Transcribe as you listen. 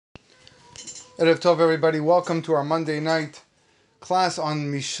Erev Tov, everybody. Welcome to our Monday night class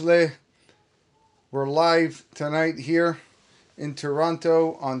on Mishle. We're live tonight here in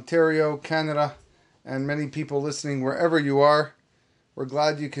Toronto, Ontario, Canada, and many people listening wherever you are. We're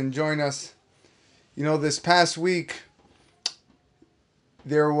glad you can join us. You know, this past week,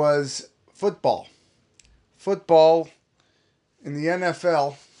 there was football. Football in the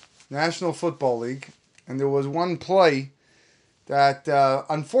NFL, National Football League, and there was one play that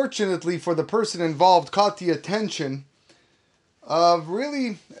unfortunately for the person involved caught the attention of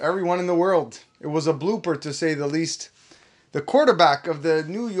really everyone in the world. It was a blooper, to say the least. The quarterback of the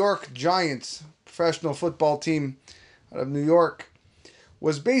New York Giants, professional football team out of New York,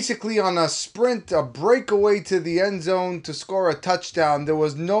 was basically on a sprint, a breakaway to the end zone to score a touchdown. There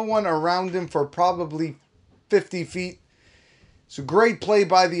was no one around him for probably 50 feet. It's a great play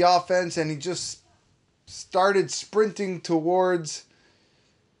by the offense, and he just started sprinting towards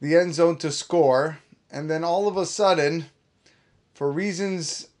the end zone to score. And then all of a sudden, for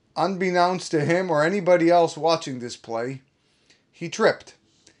reasons unbeknownst to him or anybody else watching this play, he tripped.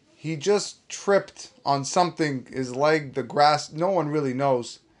 He just tripped on something, his leg, the grass, no one really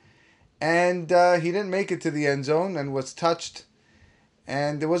knows. And he didn't make it to the end zone and was touched.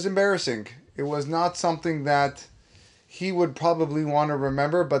 And it was embarrassing. It was not something that he would probably want to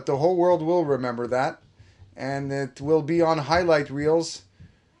remember, but the whole world will remember that. And it will be on highlight reels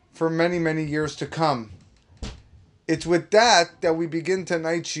for many, many years to come. It's with that we begin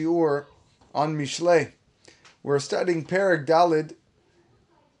tonight's shiur on Mishle. We're studying Perek Daled,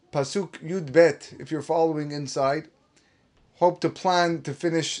 Pasuk Yud Bet, if you're following inside. Hope to plan to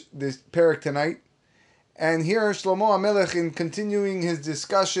finish this Perek tonight. And here Shlomo HaMelech, in continuing his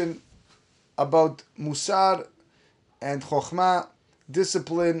discussion about Musar and Chokhmah,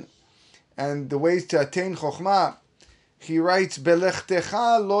 discipline, and the ways to attain Chokhmah, he writes,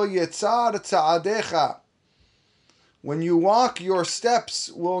 Belechtecha lo yetzar tza'adecha. When you walk, your steps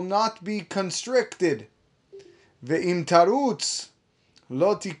will not be constricted. Ve'im tarutz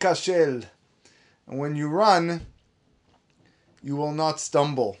lo tikashel. And when you run, you will not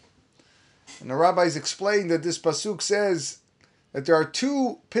stumble. And the rabbis explain that this pasuk says that there are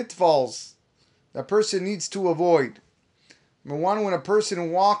two pitfalls that a person needs to avoid. Number one, when a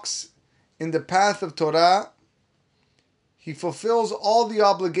person walks in the path of Torah, he fulfills all the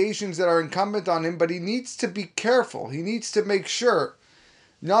obligations that are incumbent on him, but he needs to be careful. He needs to make sure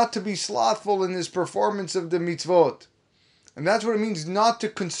not to be slothful in his performance of the mitzvot. And that's what it means not to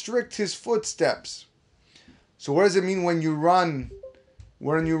constrict his footsteps. So what does it mean when you run?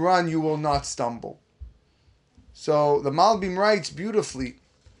 When you run, you will not stumble. So the Malbim writes beautifully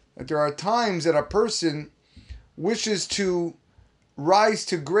that there are times that a person wishes to rise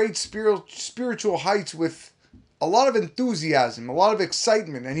to great spiritual heights with a lot of enthusiasm, a lot of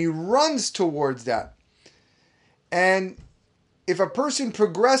excitement, and he runs towards that. And if a person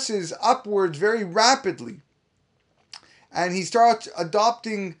progresses upwards very rapidly, and he starts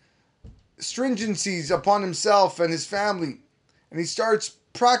adopting stringencies upon himself and his family, and he starts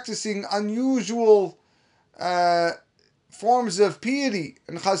practicing unusual forms of piety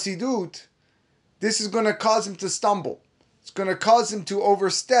and chassidut, this is going to cause him to stumble. It's going to cause him to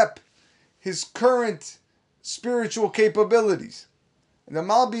overstep his current spiritual capabilities. And the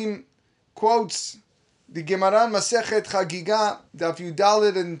Malbim quotes the Gemara Masechet Chagiga, Daf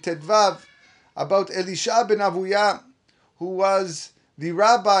Yudalid and Tedvav, about Elisha ben Avuya, who was the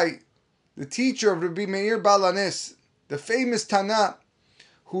rabbi, the teacher of Rabbi Meir Baal HaNes, the famous Tana,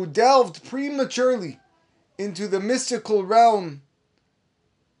 who delved prematurely into the mystical realm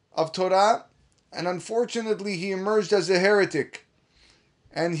of Torah, and unfortunately he emerged as a heretic,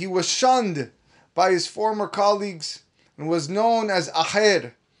 and he was shunned by his former colleagues and was known as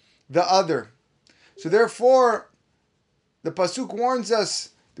Acher, the other. So therefore, the pasuk warns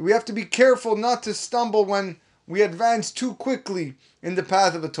us that we have to be careful not to stumble when we advance too quickly in the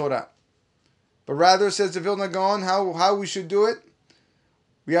path of the Torah. But rather, says the Vilna Gaon, how we should do it,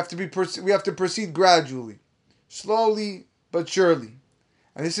 we have to proceed gradually, slowly but surely.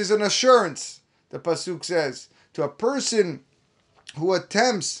 And this is an assurance, the pasuk says, to a person who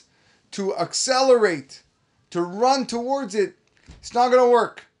attempts to accelerate, to run towards it. It's not going to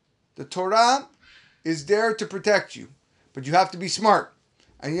work. The Torah is there to protect you, but you have to be smart,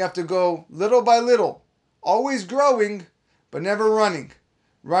 and you have to go little by little, always growing, but never running.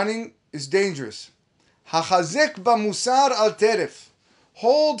 Running is dangerous. Hachazek b'musar al teref.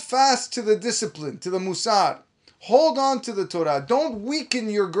 Hold fast to the discipline, to the musar. Hold on to the Torah. Don't weaken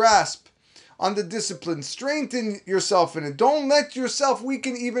your grasp on the discipline. Strengthen yourself in it. Don't let yourself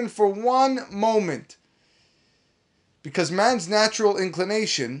weaken even for one moment. Because man's natural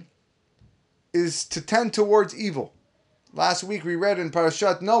inclination is to tend towards evil. Last week we read in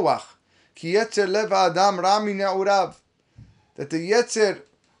Parashat Noach, Ki yetzer lev adam rami ne'urav, that the yetzer,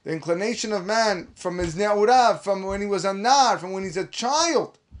 the inclination of man from his ne'urav, from when he was a nar, from when he's a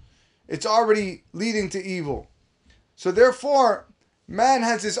child, it's already leading to evil. So therefore, man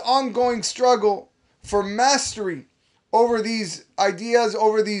has this ongoing struggle for mastery over these ideas,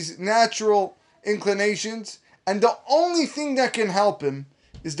 over these natural inclinations, and the only thing that can help him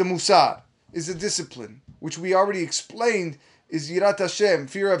is the musar, is the discipline, which we already explained is Yirat Hashem,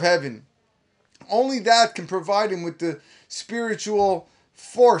 fear of heaven. Only that can provide him with the spiritual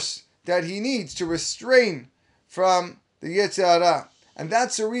force that he needs to restrain from the Yetzer Hara. And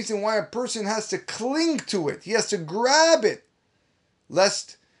that's the reason why a person has to cling to it. He has to grab it,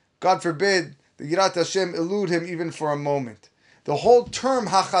 lest, God forbid, the Yirat Hashem elude him even for a moment. The whole term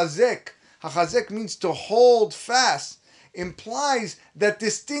hachazek means to hold fast, implies that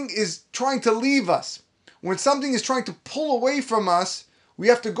this thing is trying to leave us. When something is trying to pull away from us, we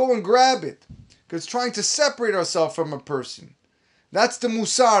have to go and grab it, because it's trying to separate ourselves from a person. That's the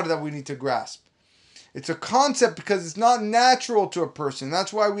musar that we need to grasp. It's a concept because it's not natural to a person.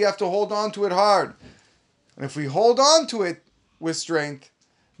 That's why we have to hold on to it hard. And if we hold on to it with strength,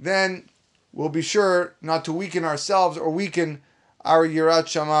 then we'll be sure not to weaken ourselves or weaken our Yirat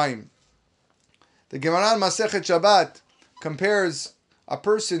Shamayim. The Gemara in Masechet Shabbat compares a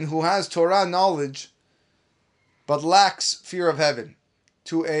person who has Torah knowledge but lacks fear of heaven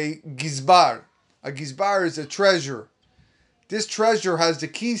to a gizbar. A gizbar is a treasure. This treasure has the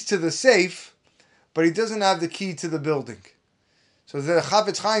keys to the safe, but he doesn't have the key to the building. So the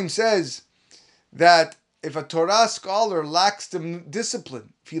Chafetz Chaim says that if a Torah scholar lacks the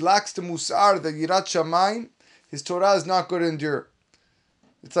discipline, if he lacks the musar, the Yirat Shamayim, his Torah is not going to endure.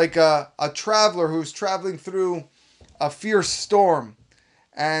 It's like a traveler who's traveling through a fierce storm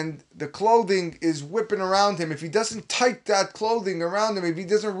and the clothing is whipping around him. If he doesn't tighten that clothing around him, if he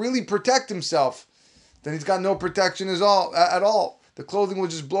doesn't really protect himself, then he's got no protection at all. The clothing will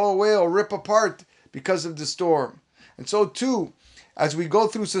just blow away or rip apart because of the storm. And so too, as we go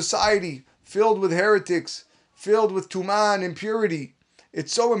through society filled with heretics, filled with tumah and impurity,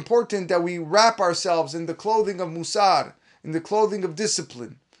 it's so important that we wrap ourselves in the clothing of musar, in the clothing of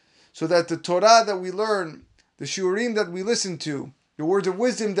discipline, so that the Torah that we learn, the shiurim that we listen to, the words of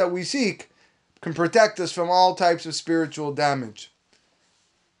wisdom that we seek, can protect us from all types of spiritual damage.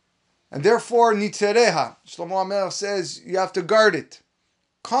 And therefore, nitzereha, Shlomo HaMelech says, you have to guard it.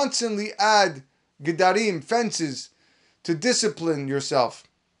 Constantly add gedarim, fences, to discipline yourself,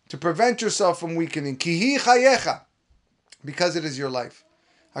 to prevent yourself from weakening. Kihi chayecha, because it is your life.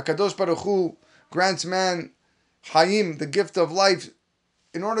 HaKadosh Baruch Hu grants man Hayim, the gift of life,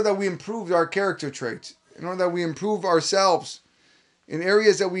 in order that we improve our character traits, in order that we improve ourselves in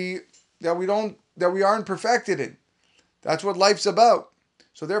areas that we aren't perfected in. That's what life's about.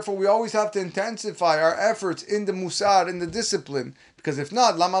 So therefore, we always have to intensify our efforts in the musar, in the discipline, because if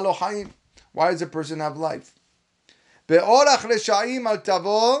not, lama lo hayim? Why does a person have life? Be'orach reshaim al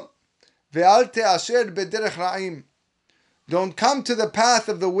tavo ve'al te'asher bederech ra'im. Don't come to the path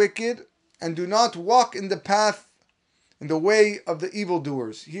of the wicked, and do not walk in the path, in the way of the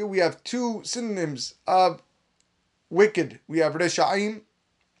evildoers. Here we have two synonyms of wicked. We have reshaim.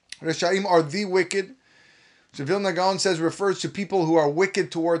 Reshaim are the wicked. So Vilna Gaon says refers to people who are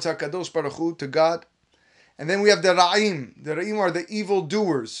wicked towards HaKadosh Baruch Hu, to God. And then we have the ra'im. The ra'im are the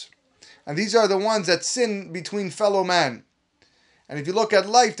evildoers. And these are the ones that sin between fellow man. And if you look at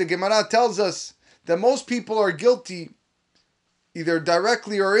life, the Gemara tells us that most people are guilty, either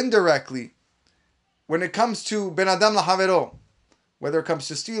directly or indirectly, when it comes to ben adam lahavero, whether it comes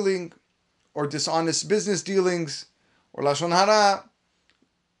to stealing, or dishonest business dealings, or lashon hara,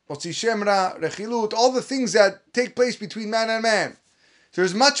 otzi shemra, rechilut, all the things that take place between man and man.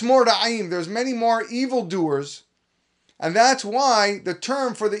 There's much more ra'im, there's many more evildoers, and that's why the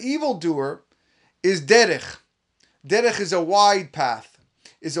term for the evildoer is derech. Derech is a wide path,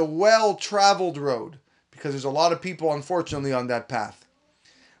 is a well-traveled road, because there's a lot of people, unfortunately, on that path.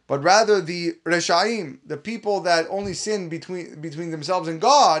 But rather, the reshaim, the people that only sin between themselves and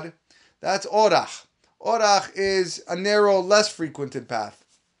God, that's orach. Orach is a narrow, less frequented path.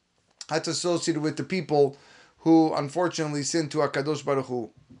 That's associated with the people who, unfortunately, sin to HaKadosh Baruch Hu.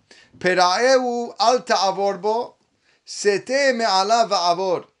 Pera'ehu al ta'avor bo, sete me'ala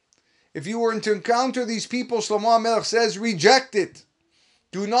va'avor. If you were to encounter these people, Shlomo HaMelech says, reject it.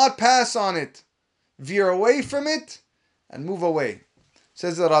 Do not pass on it. Veer away from it and move away.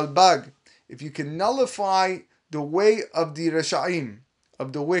 Says the Ralbag, if you can nullify the way of the Reshaim,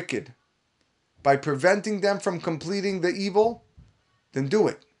 of the wicked, by preventing them from completing the evil, then do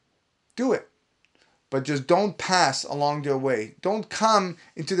it. Do it. but just don't pass along their way. Don't come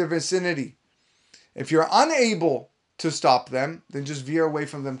into their vicinity. If you're unable to stop them, then just veer away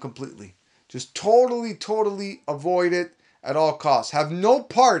from them completely. Just totally avoid it at all costs. Have no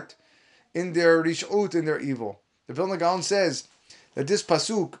part in their rish'ut, in their evil. The Vilna Gaon says that this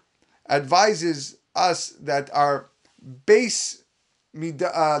pasuk advises us that our base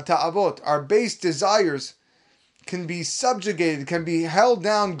ta'avot, our base desires, can be subjugated, can be held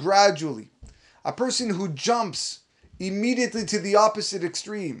down gradually. A person who jumps immediately to the opposite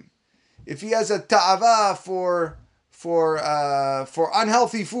extreme, if he has a ta'ava for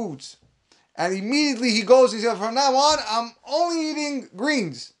unhealthy foods, and immediately he goes, he says, from now on, I'm only eating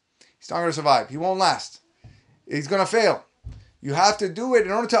greens, he's not going to survive. He won't last. He's going to fail. You have to do it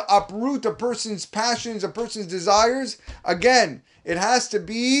in order to uproot a person's passions, a person's desires. Again, it has to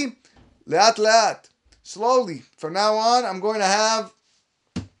be le'at, slowly. From now on, I'm going to have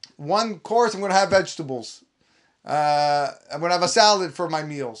one course, I'm going to have vegetables. I'm going to have a salad for my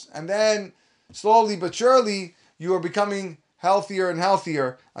meals. And then, slowly but surely, you are becoming healthier and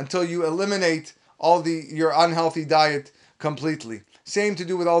healthier until you eliminate all your unhealthy diet completely. Same to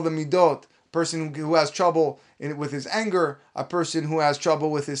do with all the midot. A person who has trouble with his anger, a person who has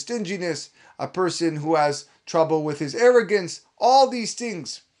trouble with his stinginess, a person who has trouble with his arrogance, all these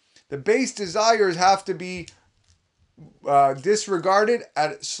things. The base desires have to be disregarded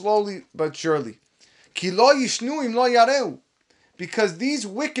slowly but surely. Because these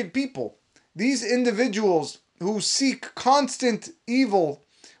wicked people, these individuals who seek constant evil,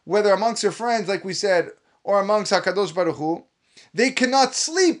 whether amongst their friends, like we said, or amongst HaKadosh Baruch Hu, they cannot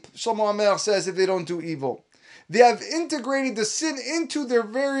sleep, Shlomo HaMelech says, if they don't do evil. They have integrated the sin into their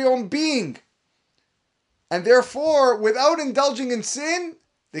very own being. And therefore, without indulging in sin,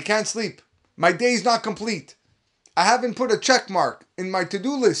 they can't sleep. My day is not complete. I haven't put a check mark in my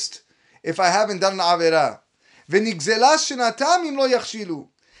to-do list if I haven't done an Averah.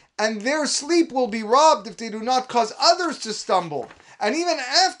 And their sleep will be robbed if they do not cause others to stumble. And even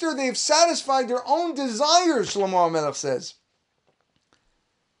after they've satisfied their own desires, Shlomo HaMelech says,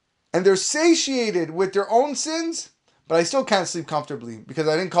 and they're satiated with their own sins, but I still can't sleep comfortably because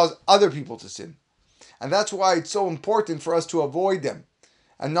I didn't cause other people to sin. And that's why it's so important for us to avoid them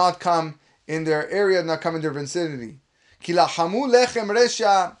and not come in their area, not come in their vicinity.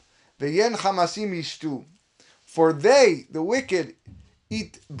 For they, the wicked,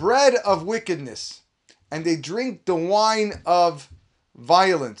 eat bread of wickedness, and they drink the wine of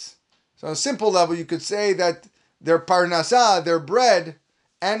violence. So on a simple level, you could say that their parnasah, their bread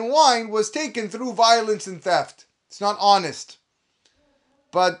and wine, was taken through violence and theft. It's not honest.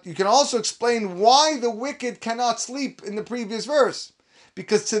 But you can also explain why the wicked cannot sleep in the previous verse.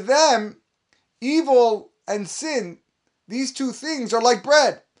 Because to them, evil and sin, these two things are like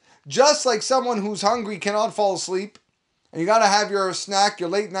bread. Just like someone who's hungry cannot fall asleep, and you got to have your snack, your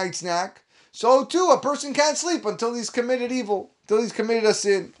late night snack, so too a person can't sleep until he's committed evil, until he's committed a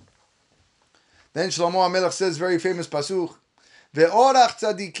sin. Then Shlomo HaMelech says, very famous pasuk, Ve'orach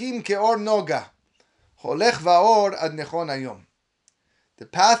tzadikim ke'or noga, holech va'or ad nechon hayom. The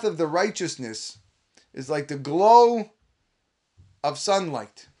path of the righteousness is like the glow of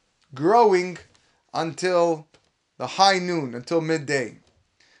sunlight, growing until the high noon, until midday.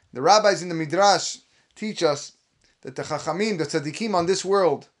 The rabbis in the Midrash teach us that the Chachamim, the Tzaddikim on this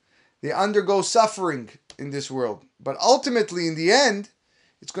world, they undergo suffering in this world. But ultimately, in the end,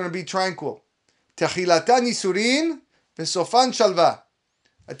 it's going to be tranquil. Techilata nisurin v'sofan shalva.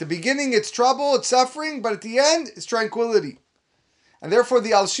 At the beginning, it's trouble, it's suffering, but at the end, it's tranquility. And therefore,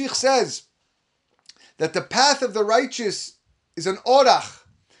 the Al-Shikh says that the path of the righteous is an orach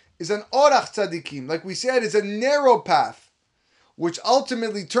tzaddikim. Like we said, it's a narrow path, which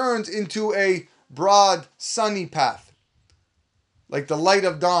ultimately turns into a broad, sunny path, like the light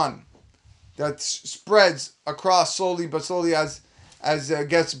of dawn that spreads across slowly but slowly as it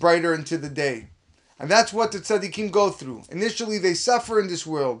gets brighter into the day. And that's what the tzaddikim go through. Initially, they suffer in this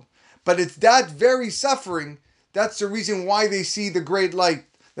world, but it's that very suffering that's the reason why they see the great light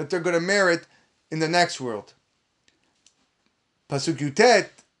that they're going to merit in the next world. Pasuk Yutet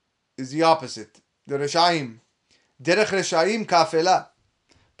is the opposite. The Reshaim. Derech Reshaim kafela.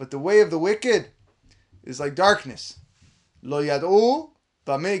 But the way of the wicked is like darkness. Lo yad'u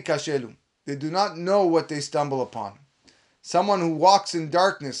b'mei kashelu. They do not know what they stumble upon. Someone who walks in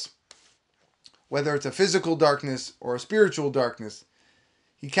darkness, whether it's a physical darkness or a spiritual darkness,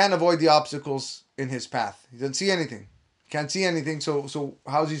 he can't avoid the obstacles in his path. He doesn't see anything. He can't see anything, so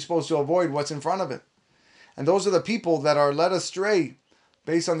how is he supposed to avoid what's in front of it? And those are the people that are led astray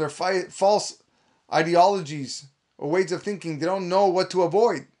based on their false ideologies or ways of thinking. They don't know what to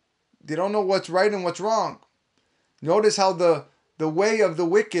avoid. They don't know what's right and what's wrong. Notice how the way of the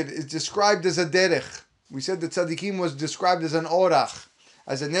wicked is described as a derech. We said that tzaddikim was described as an orach,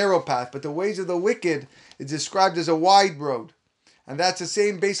 as a narrow path, but the ways of the wicked is described as a wide road. And that's the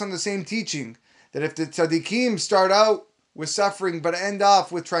same, based on the same teaching, that if the tzaddikim start out with suffering but end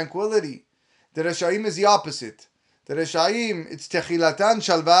off with tranquility, the Reshaim is the opposite. The Reshaim, it's techilatan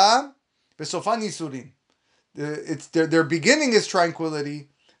shalva, besofan yisurim. Their beginning is tranquility,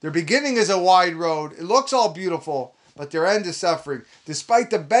 their beginning is a wide road, it looks all beautiful, but their end is suffering. Despite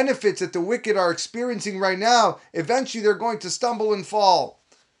the benefits that the wicked are experiencing right now, eventually they're going to stumble and fall.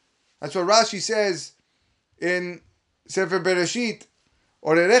 That's what Rashi says in Sefer Bereshit,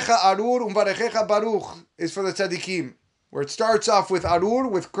 Orerecha arur umvarechecha baruch, is for the tzaddikim, where it starts off with arur,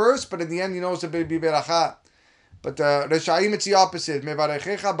 with curse, but in the end you know it's a beracha. But the Reshaim, it's the opposite.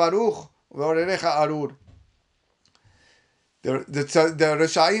 Mevarechecha baruch, uvarerecha arur. The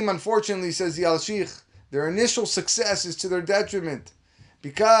Reshaim, unfortunately, says the Al-Shich, their initial success is to their detriment,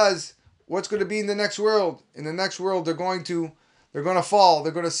 because what's going to be in the next world? In the next world, they're going to fall.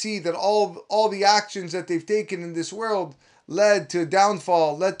 They're going to see that all the actions that they've taken in this world led to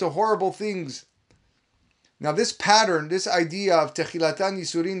downfall, led to horrible things. Now, this pattern, this idea of techilatan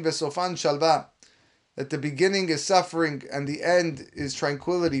yisurin vesofan shalva, that the beginning is suffering and the end is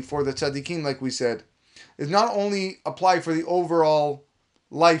tranquility for the tzaddikim, like we said, is not only applied for the overall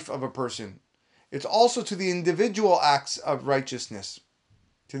life of a person, it's also to the individual acts of righteousness,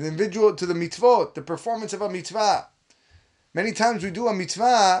 to the mitzvot, the performance of a mitzvah. Many times we do a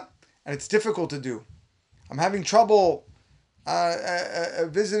mitzvah and it's difficult to do. I'm having trouble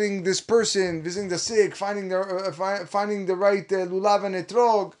visiting this person, visiting the sick, finding the right lulav and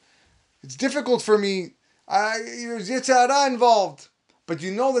etrog. It's difficult for me. There's Yetzer Hara involved. But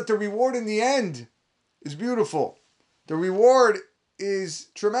you know that the reward in the end is beautiful. The reward is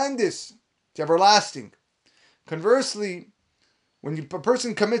tremendous. It's everlasting. Conversely, when a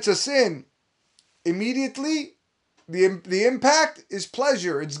person commits a sin, immediately the impact is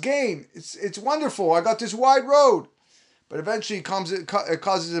pleasure, it's gain, it's wonderful. I got this wide road. But eventually it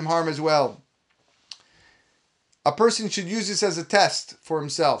causes him harm as well. A person should use this as a test for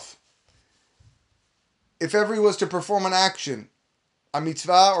himself. If ever he was to perform an action, a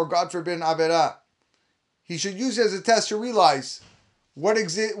mitzvah, or God forbid an averah, he should use it as a test to realize what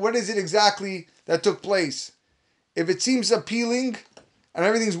is it exactly that took place. If it seems appealing and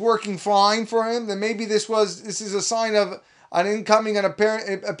everything's working fine for him, then maybe this is a sign of an incoming and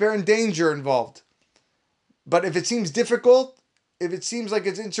apparent danger involved. But if it seems difficult, if it seems like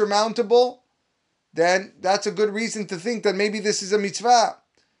it's insurmountable, then that's a good reason to think that maybe this is a mitzvah.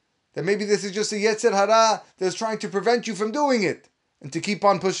 That maybe this is just a Yetzer Hara that's trying to prevent you from doing it and to keep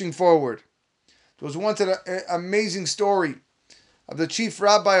on pushing forward. There was once an amazing story of the chief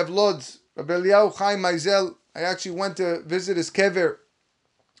rabbi of Lodz, Rabbi Eliyahu Chaim Meisel. I actually went to visit his kever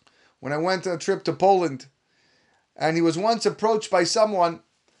when I went on a trip to Poland. And he was once approached by someone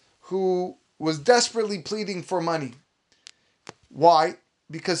who was desperately pleading for money. Why?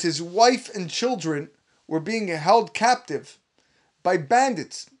 Because his wife and children were being held captive by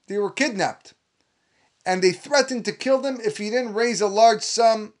bandits. They were kidnapped. And they threatened to kill them if he didn't raise a large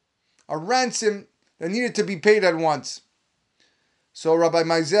sum, a ransom that needed to be paid at once. So Rabbi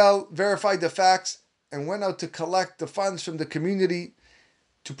Meisel verified the facts and went out to collect the funds from the community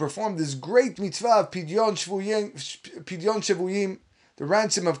to perform this great mitzvah of Pidyon Shevuyim, the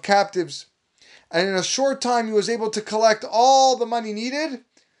ransom of captives. And in a short time, he was able to collect all the money needed,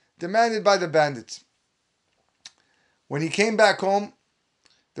 demanded by the bandits. When he came back home,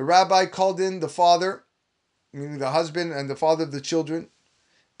 the rabbi called in the father, meaning the husband and the father of the children,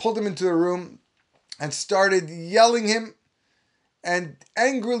 pulled him into the room and started yelling him and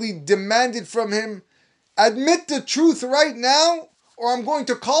angrily demanded from him, "Admit the truth right now, or I'm going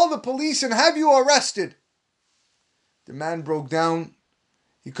to call the police and have you arrested." The man broke down.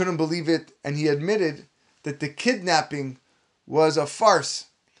 He couldn't believe it, and he admitted that the kidnapping was a farce.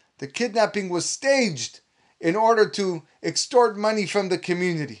 The kidnapping was staged in order to extort money from the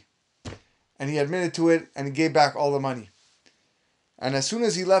community. And he admitted to it, and he gave back all the money. And as soon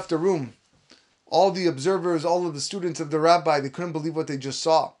as he left the room, all the observers, all of the students of the rabbi, they couldn't believe what they just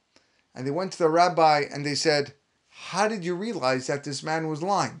saw. And they went to the rabbi and they said, "How did you realize that this man was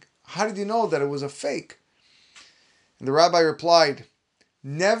lying? How did you know that it was a fake?" And the rabbi replied,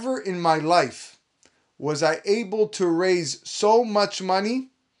 "Never in my life was I able to raise so much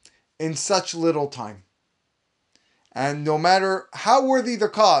money in such little time. And no matter how worthy the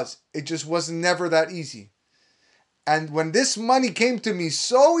cause, it just was never that easy. And when this money came to me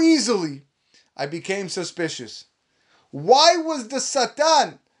so easily, I became suspicious. Why was the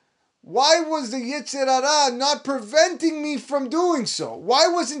Satan Why was the Yetzer Hara not preventing me from doing so? Why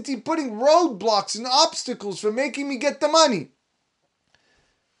wasn't he putting roadblocks and obstacles for making me get the money?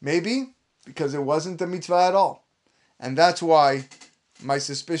 Maybe because it wasn't a mitzvah at all. And that's why my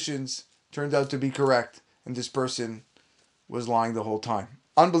suspicions turned out to be correct, and this person was lying the whole time.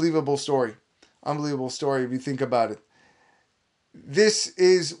 Unbelievable story. Unbelievable story if you think about it. This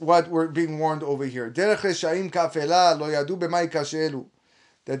is what we're being warned over here. Derech reshaim kafela lo yadu b'mai kashelu.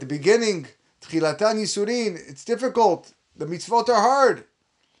 That the beginning, tchilatan yisurin, it's difficult. The mitzvot are hard.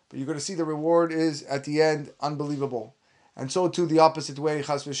 But you're going to see the reward is, at the end, unbelievable. And so too the opposite way,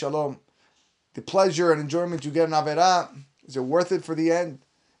 chas v'shalom. The pleasure and enjoyment you get in Averah, is it worth it for the end?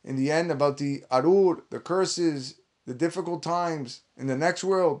 In the end, about the arur, the curses, the difficult times in the next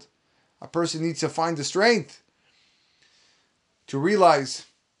world, a person needs to find the strength to realize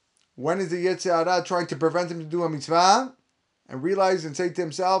when is the Yetzer Hara trying to prevent him to do a mitzvah, and realize and say to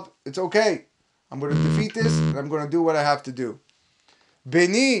himself, it's okay. I'm going to defeat this and I'm going to do what I have to do.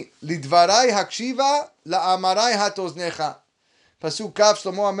 Beni lidvarai hakshiva la'amarai hatoznecha. Pasuk Kaf,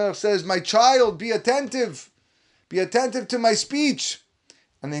 Shlomo HaMelech says, my child, be attentive. Be attentive to my speech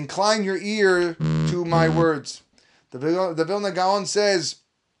and incline your ear to my words. The Vilna Gaon says,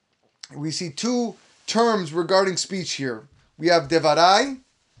 we see two terms regarding speech here. We have devarai,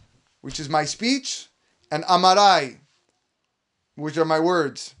 which is my speech, and amarai, which are my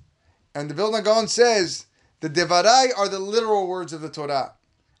words. And the Vilna Gaon says, the devarai are the literal words of the Torah.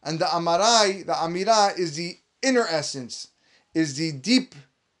 And the amarai, the amirah, is the inner essence, is the deep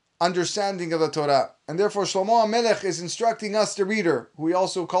understanding of the Torah. And therefore Shlomo HaMelech is instructing us, the reader, who he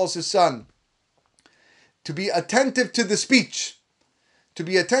also calls his son, to be attentive to the speech. To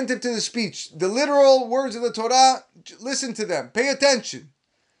be attentive to the speech. The literal words of the Torah, listen to them, pay attention.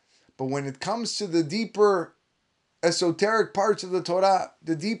 But when it comes to the deeper esoteric parts of the Torah,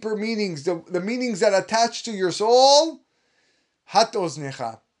 the deeper meanings, the meanings that attach to your soul,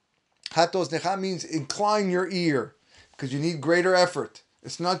 hatoznecha. Hatoznecha means incline your ear, because you need greater effort.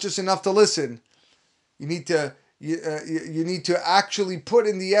 It's not just enough to listen. You need to you need to actually put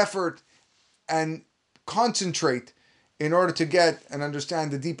in the effort and concentrate in order to get and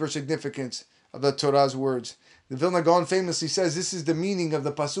understand the deeper significance of the Torah's words. The Vilna Gaon famously says this is the meaning of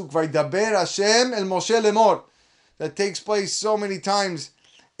the pasuk Vaydaber Hashem el Moshe lemor, that takes place so many times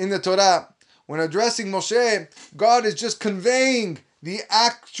in the Torah. When addressing Moshe, God is just conveying the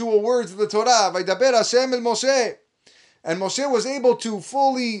actual words of the Torah. Vaydaber Hashem el Moshe. And Moshe was able to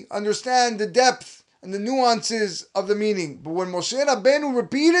fully understand the depth and the nuances of the meaning. But when Moshe Rabbeinu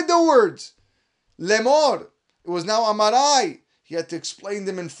repeated the words, lemor, it was now amarai. He had to explain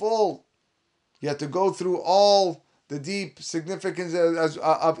them in full. He had to go through all the deep significance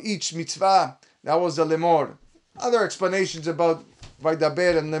of each mitzvah. That was the lemor. Other explanations about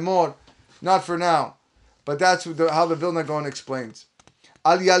Vaydaber and lemor, not for now. But that's how the Vilna Gaon explains.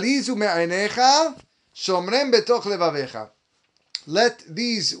 Al yalizu me'ainecha shomrem betoch levavecha. Let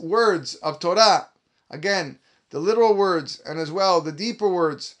these words of Torah, again, the literal words and as well the deeper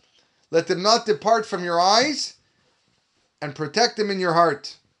words, let them not depart from your eyes, and protect them in your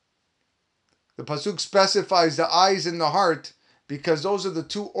heart. The pasuk specifies the eyes and the heart because those are the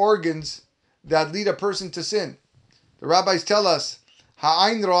two organs that lead a person to sin. The rabbis tell us,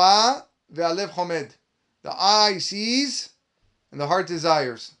 ha'ain ro'ah ve'alev chomed. The eye sees and the heart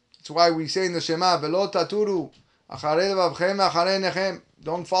desires. That's why we say in the Shema, ve'lo taturu acharei levavchem acharei nechem.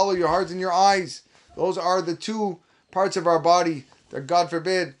 Don't follow your heart and your eyes. Those are the two parts of our body that, God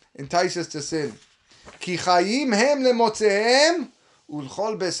forbid, entice us to sin. Ki chayim hem lemotzehem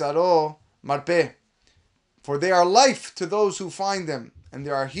ulchol besaro marpeh. For they are life to those who find them, and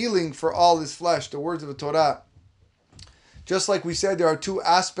they are healing for all his flesh. The words of the Torah. Just like we said, there are two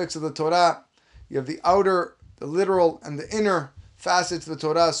aspects of the Torah. You have the outer, the literal, and the inner facets of the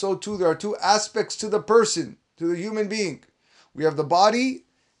Torah. So too, there are two aspects to the person, to the human being. We have the body,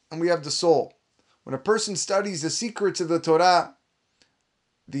 and we have the soul. When a person studies the secrets of the Torah,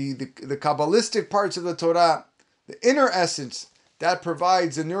 the Kabbalistic parts of the Torah, the inner essence, that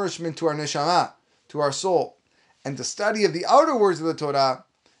provides the nourishment to our neshama, to our soul. And the study of the outer words of the Torah,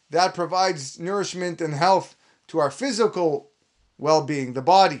 that provides nourishment and health to our physical well-being, the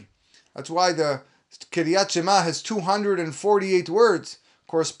body. That's why the Kiryat Shema has 248 words,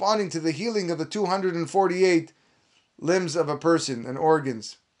 corresponding to the healing of the 248 limbs of a person and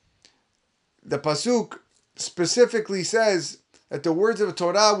organs. The pasuk specifically says that the words of the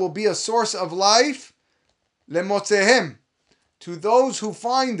Torah will be a source of life, lemotzehem, to those who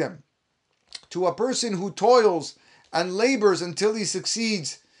find them, to a person who toils and labors until he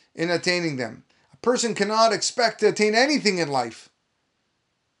succeeds in attaining them. A person cannot expect to attain anything in life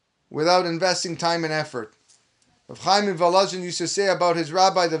without investing time and effort. Rav Chaim Volozhin used to say about his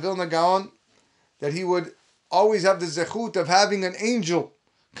rabbi, the Vilna Gaon, that he would always have the zechut of having an angel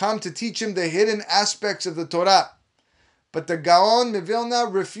come to teach him the hidden aspects of the Torah. But the Gaon Vilna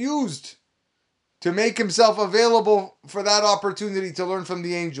refused to make himself available for that opportunity to learn from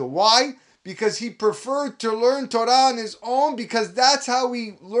the angel. Why? Because he preferred to learn Torah on his own, because that's how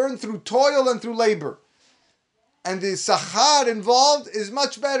we learn, through toil and through labor. And the sachar involved is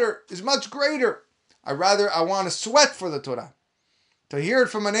much better, is much greater. I want to sweat for the Torah. To hear it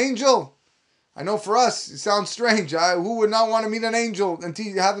from an angel, I know for us, it sounds strange. Who would not want to meet an angel and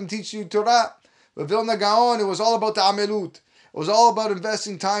have him teach you Torah? But Vilna Gaon, it was all about the amelut. It was all about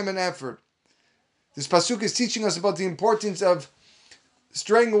investing time and effort. This pasuk is teaching us about the importance of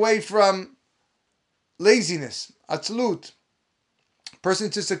straying away from laziness, atzlut. Person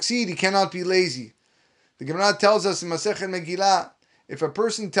to succeed, he cannot be lazy. The Gemara tells us in Masechet Megillah, if a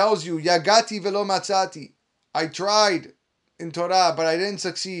person tells you, Yagati velo matzati, I tried in Torah, but I didn't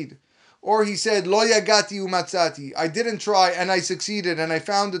succeed. Or he said, Lo yagati umatzati, I didn't try and I succeeded and I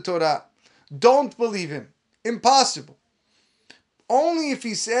found the Torah. Don't believe him. Impossible. Only if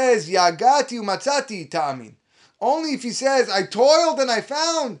he says, Yagati umatzati ta'amin. Only if he says, I toiled and I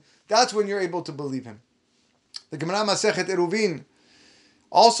found, that's when you're able to believe him. The Gemara Masechet Eruvin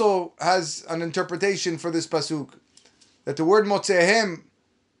also has an interpretation for this pasuk, that the word motzehem,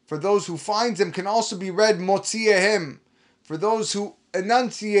 for those who find them, can also be read motziehem, for those who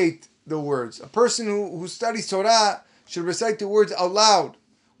enunciate the words. A person who studies Torah should recite the words out loud.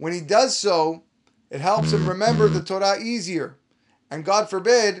 When he does so, it helps him remember the Torah easier. And God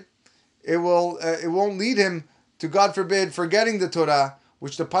forbid, it won't lead him to, God forbid, forgetting the Torah,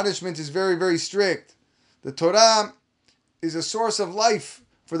 which the punishment is very, very strict. The Torah is a source of life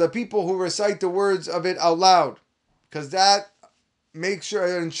for the people who recite the words of it out loud, because that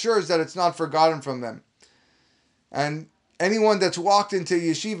ensures that it's not forgotten from them. And anyone that's walked into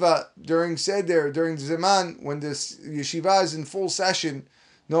yeshiva during Seder, during Zeman, when this yeshiva is in full session,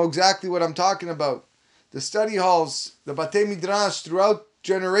 know exactly what I'm talking about. The study halls, the Batei Midrash throughout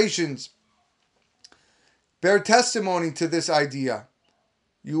generations bear testimony to this idea.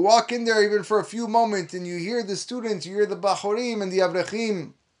 You walk in there even for a few moments and you hear the students, you hear the Bachorim and the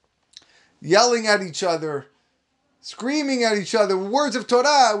Avrechim yelling at each other, screaming at each other, words of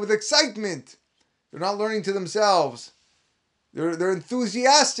Torah with excitement. They're not learning to themselves. They're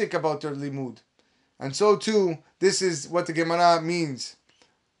enthusiastic about their limud. And so too, this is what the Gemara means.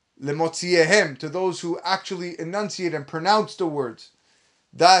 Lemotziehem, to those who actually enunciate and pronounce the words.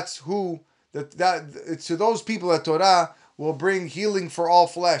 That's who, it's to those people that Torah will bring healing for all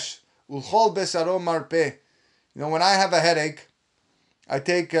flesh. Ulchol besaro marpeh. You know, when I have a headache, I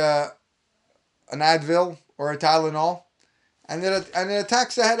take an Advil or a Tylenol, and it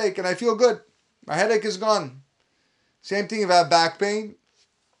attacks the headache, and I feel good. My headache is gone. Same thing if I have back pain.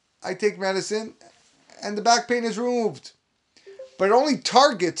 I take medicine, and the back pain is removed. But it only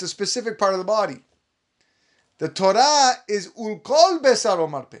targets a specific part of the body. The Torah is ulkol besaro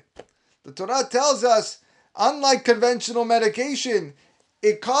marpeh. The Torah tells us, unlike conventional medication,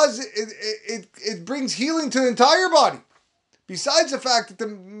 it brings healing to the entire body. Besides the fact that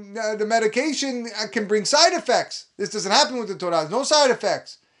the medication can bring side effects. This doesn't happen with the Torah. There's no side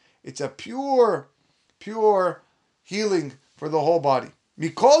effects. It's a pure healing for the whole body.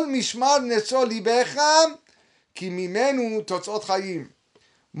 Mikol mishmar neso libecha ki mimenu totzot chayim.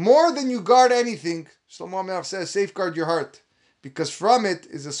 More than you guard anything, Shlomo HaMelech says, safeguard your heart, because from it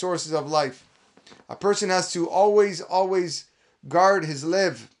is the sources of life. A person has to always guard his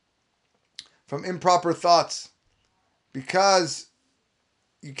lev from improper thoughts, because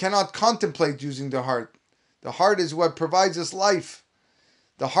you cannot contemplate using the heart. The heart is what provides us life.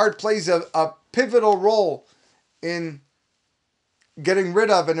 The heart plays a pivotal role in getting rid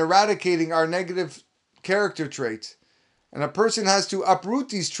of and eradicating our negative character traits. And a person has to uproot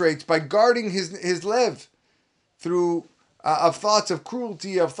these traits by guarding his lev through of thoughts of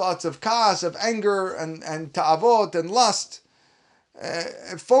cruelty, of thoughts of kas, of anger, and ta'avot, and lust.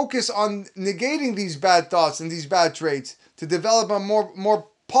 Focus on negating these bad thoughts and these bad traits to develop a more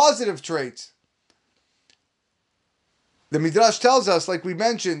positive traits. The Midrash tells us, like we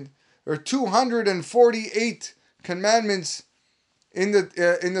mentioned, there are 248 commandments in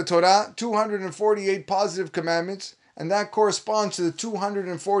the Torah, 248 positive commandments, and that corresponds to the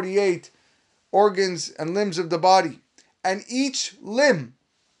 248 organs and limbs of the body. And each limb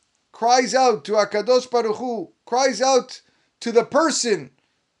cries out to HaKadosh Baruch Hu, cries out to the person,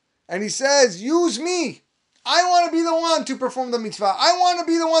 and he says, use me. I want to be the one to perform the mitzvah. I want to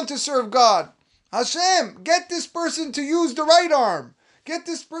be the one to serve God. Hashem, get this person to use the right arm. Get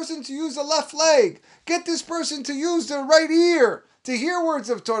this person to use the left leg. Get this person to use the right ear to hear words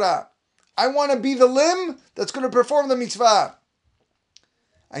of Torah. I want to be the limb that's going to perform the mitzvah.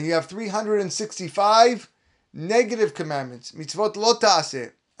 And you have 365 negative commandments, mitzvot lo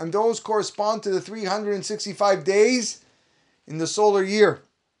ta'aseh, and those correspond to the 365 days in the solar year.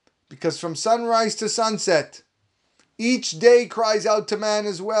 Because from sunrise to sunset, each day cries out to man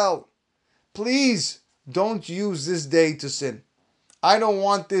as well. Please don't use this day to sin. I don't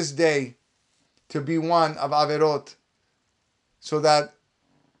want this day to be one of averot, so that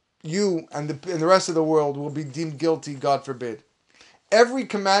you and the rest of the world will be deemed guilty, God forbid. Every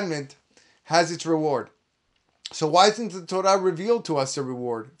commandment has its reward. So why isn't the Torah revealed to us a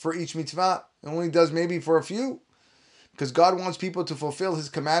reward for each mitzvah? It only does maybe for a few. Because God wants people to fulfill His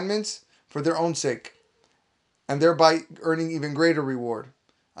commandments for their own sake, and thereby earning even greater reward.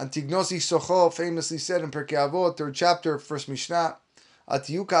 Antignosi Socho famously said in Pirkei Avot, 3rd chapter, 1st Mishnah,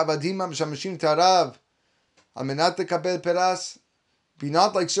 Atiyu ka'avadim ha'mshamashim tarav al menat lekabel peras. Be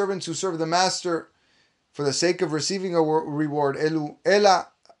not like servants who serve the master for the sake of receiving a reward. Ela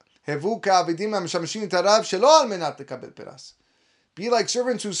hevu ka'avadim ha'mshamashim tarav shelo al menat lekabel peras. Be like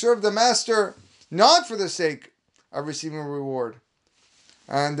servants who serve the master not for the sake of receiving a reward.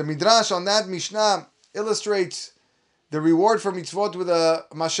 And the Midrash on that Mishnah illustrates the reward for mitzvot with a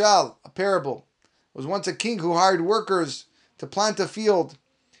mashal, a parable. It was once a king who hired workers to plant a field,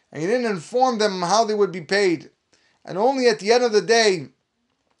 and he didn't inform them how they would be paid. And only at the end of the day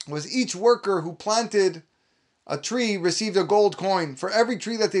was each worker who planted a tree received a gold coin for every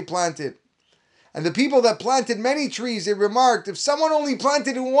tree that they planted. And the people that planted many trees, they remarked, if someone only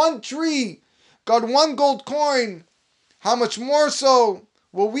planted one tree, got one gold coin, how much more so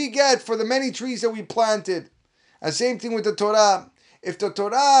will we get for the many trees that we planted? And same thing with the Torah. If the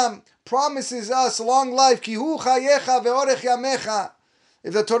Torah promises us long life, Kihu chayecha ve'orech yamecha,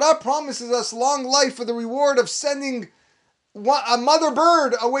 if the Torah promises us long life for the reward of sending a mother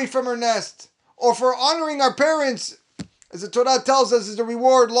bird away from her nest, or for honoring our parents, as the Torah tells us is the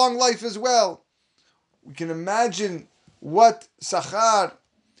reward, long life as well, we can imagine what sachar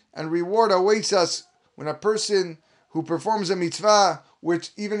and reward awaits us when a person who performs a mitzvah,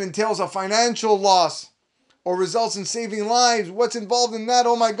 which even entails a financial loss or results in saving lives, what's involved in that?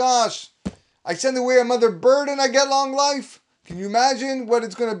 Oh my gosh, I send away a mother bird and I get long life. Can you imagine what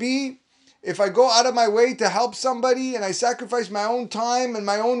it's going to be if I go out of my way to help somebody and I sacrifice my own time and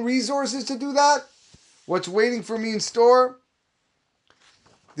my own resources to do that? What's waiting for me in store?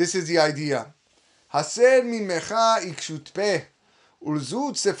 This is the idea. Haser mimecha ikshut peh,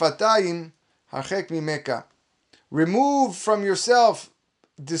 ulzut sefatayim harchek mimeka. Remove from yourself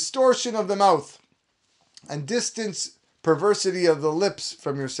distortion of the mouth and distance perversity of the lips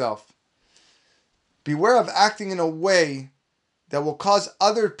from yourself. Beware of acting in a way that will cause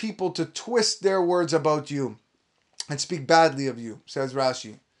other people to twist their words about you and speak badly of you, says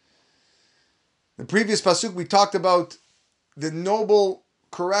Rashi. The previous pasuk we talked about the noble,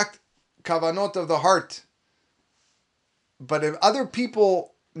 correct kavanot of the heart. But if other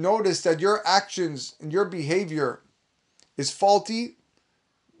people notice that your actions and your behavior is faulty,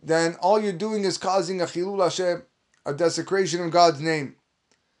 then all you're doing is causing a chilul Hashem, a desecration of God's name.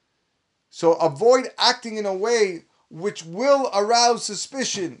 So avoid acting in a way which will arouse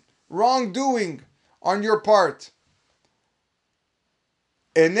suspicion, wrongdoing on your part.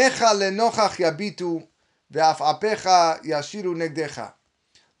 Enecha lenochach yabitu ve'af apecha yashiru negdecha.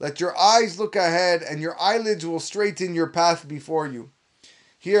 Let your eyes look ahead and your eyelids will straighten your path before you.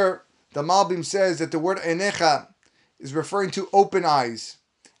 Here, the Malbim says that the word enecha is referring to open eyes.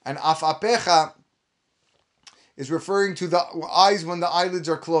 And afapecha is referring to the eyes when the eyelids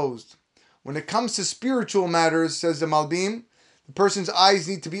are closed. When it comes to spiritual matters, says the Malbim, the person's eyes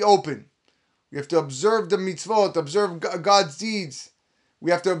need to be open. We have to observe the mitzvot, observe God's deeds.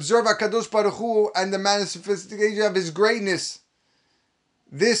 We have to observe HaKadosh Baruch Hu and the manifestation of His greatness.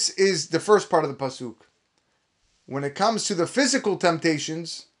 This is the first part of the pasuk. When it comes to the physical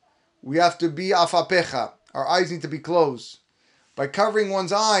temptations, we have to be afapecha. Our eyes need to be closed. By covering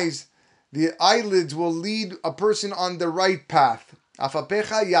one's eyes, the eyelids will lead a person on the right path.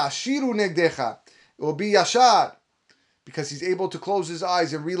 Afapecha yashiru negdecha. It will be yashar, because he's able to close his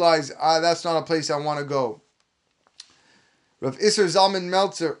eyes and realize, that's not a place I want to go. Rav Isser Zalman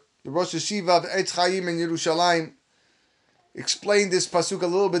Meltzer, the Rosh Hashiva of Eitz Chaim in Yerushalayim, explained this pasuk a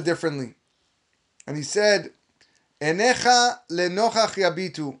little bit differently. And he said, Enecha lenochach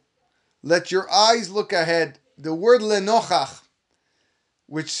yabitu. Let your eyes look ahead. The word lenochach,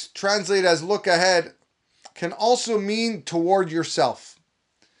 which translated as look ahead, can also mean toward yourself.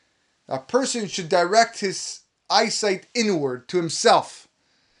 A person should direct his eyesight inward to himself,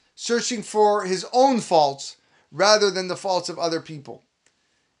 searching for his own faults rather than the faults of other people.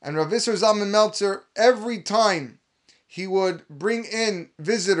 And Rav Isser Zalman Meltzer, every time he would bring in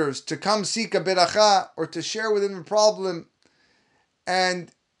visitors to come seek a beracha or to share with him a problem,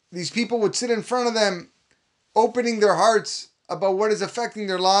 and these people would sit in front of them, opening their hearts about what is affecting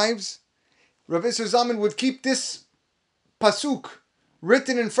their lives, Rav Isser Zalman would keep this pasuk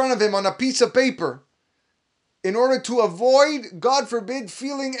written in front of him on a piece of paper in order to avoid, God forbid,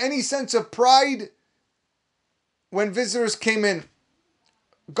 feeling any sense of pride when visitors came in.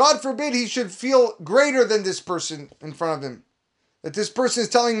 God forbid he should feel greater than this person in front of him. That this person is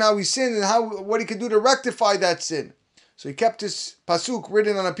telling him how he sinned and what he could do to rectify that sin. So he kept this pasuk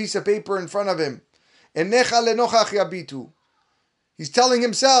written on a piece of paper in front of him. Enecha lenochach yabitu. He's telling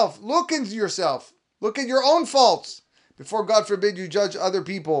himself, look into yourself. Look at your own faults before, God forbid, you judge other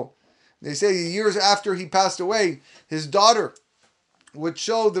people. They say years after he passed away, his daughter would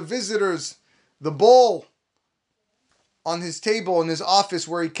show the visitors the bowl on his table in his office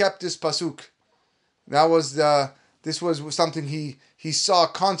where he kept this pasuk. This was something he saw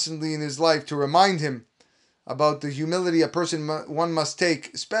constantly in his life to remind him about the humility one must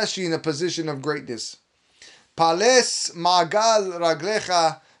take, especially in a position of greatness. Pales ma'agal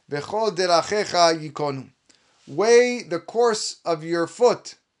raglecha v'chol derachecha yikonu. Weigh the course of your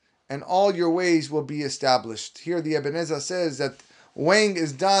foot, and all your ways will be established. Here the Ibn Ezra says that weighing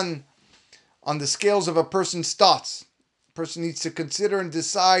is done on the scales of a person's thoughts. A person needs to consider and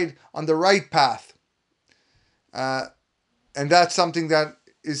decide on the right path. And that's something that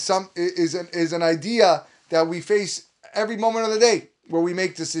is an idea that we face every moment of the day where we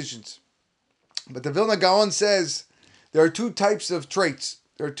make decisions. But the Vilna Gaon says there are two types of traits.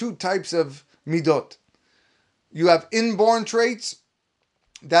 There are two types of midot. You have inborn traits,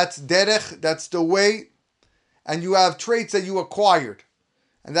 that's derech, that's the way, and you have traits that you acquired,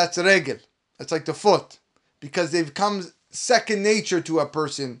 and that's regel, that's like the foot, because they've come second nature to a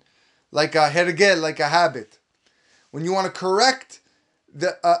person, like a hergel, like a habit. When you want to correct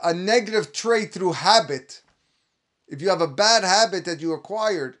a negative trait through habit, if you have a bad habit that you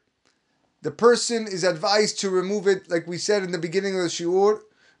acquired, the person is advised to remove it, like we said in the beginning of the shiur,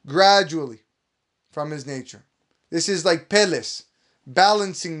 gradually from his nature. This is like peles,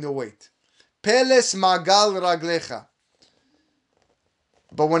 balancing the weight. Peles magal raglecha.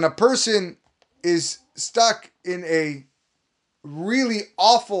 But when a person is stuck in a really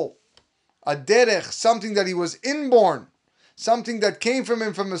awful, a derech, something that he was inborn, something that came from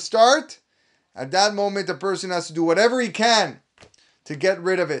him from the start, at that moment the person has to do whatever he can to get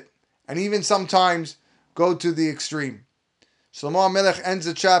rid of it. And even sometimes go to the extreme. Shlomo HaMelech ends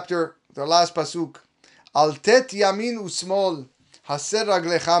the chapter, the last pasuk. Al tet yamin usmol, haser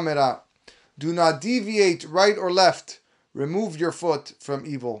raglecha mera. Do not deviate right or left. Remove your foot from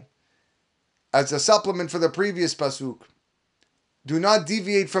evil. As a supplement for the previous pasuk. Do not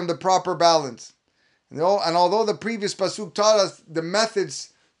deviate from the proper balance. And although the previous pasuk taught us the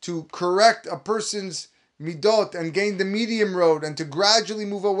methods to correct a person's midot and gain the medium road and to gradually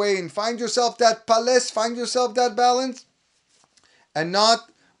move away and find yourself that pales, find yourself that balance and not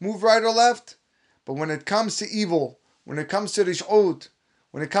move right or left. But when it comes to evil, when it comes to rish'ot,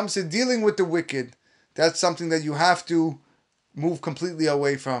 when it comes to dealing with the wicked, that's something that you have to move completely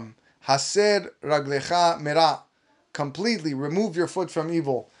away from. Haser raglecha mera. Completely remove your foot from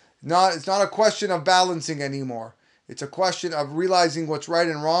evil. It's not a question of balancing anymore. It's a question of realizing what's right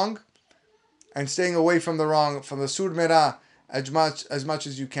and wrong and staying away from the wrong, from the sur mera as much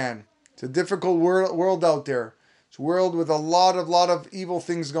as you can. It's a difficult world out there. It's a world with a lot of evil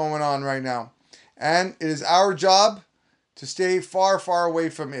things going on right now. And it is our job to stay far, far away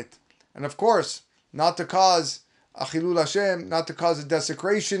from it. And of course, not to cause a chilul Hashem, not to cause a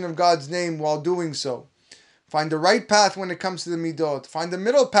desecration of God's name while doing so. Find the right path when it comes to the midot. Find the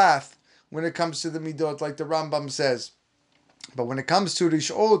middle path when it comes to the midot, like the Rambam says. But when it comes to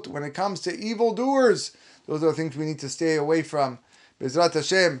rish'ot, when it comes to evildoers, those are the things we need to stay away from. Bezrat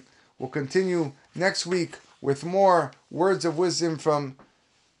Hashem, we'll continue next week with more words of wisdom from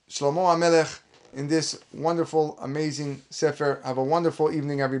Shlomo HaMelech in this wonderful, amazing sefer. Have a wonderful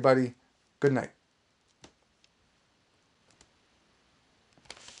evening, everybody. Good night.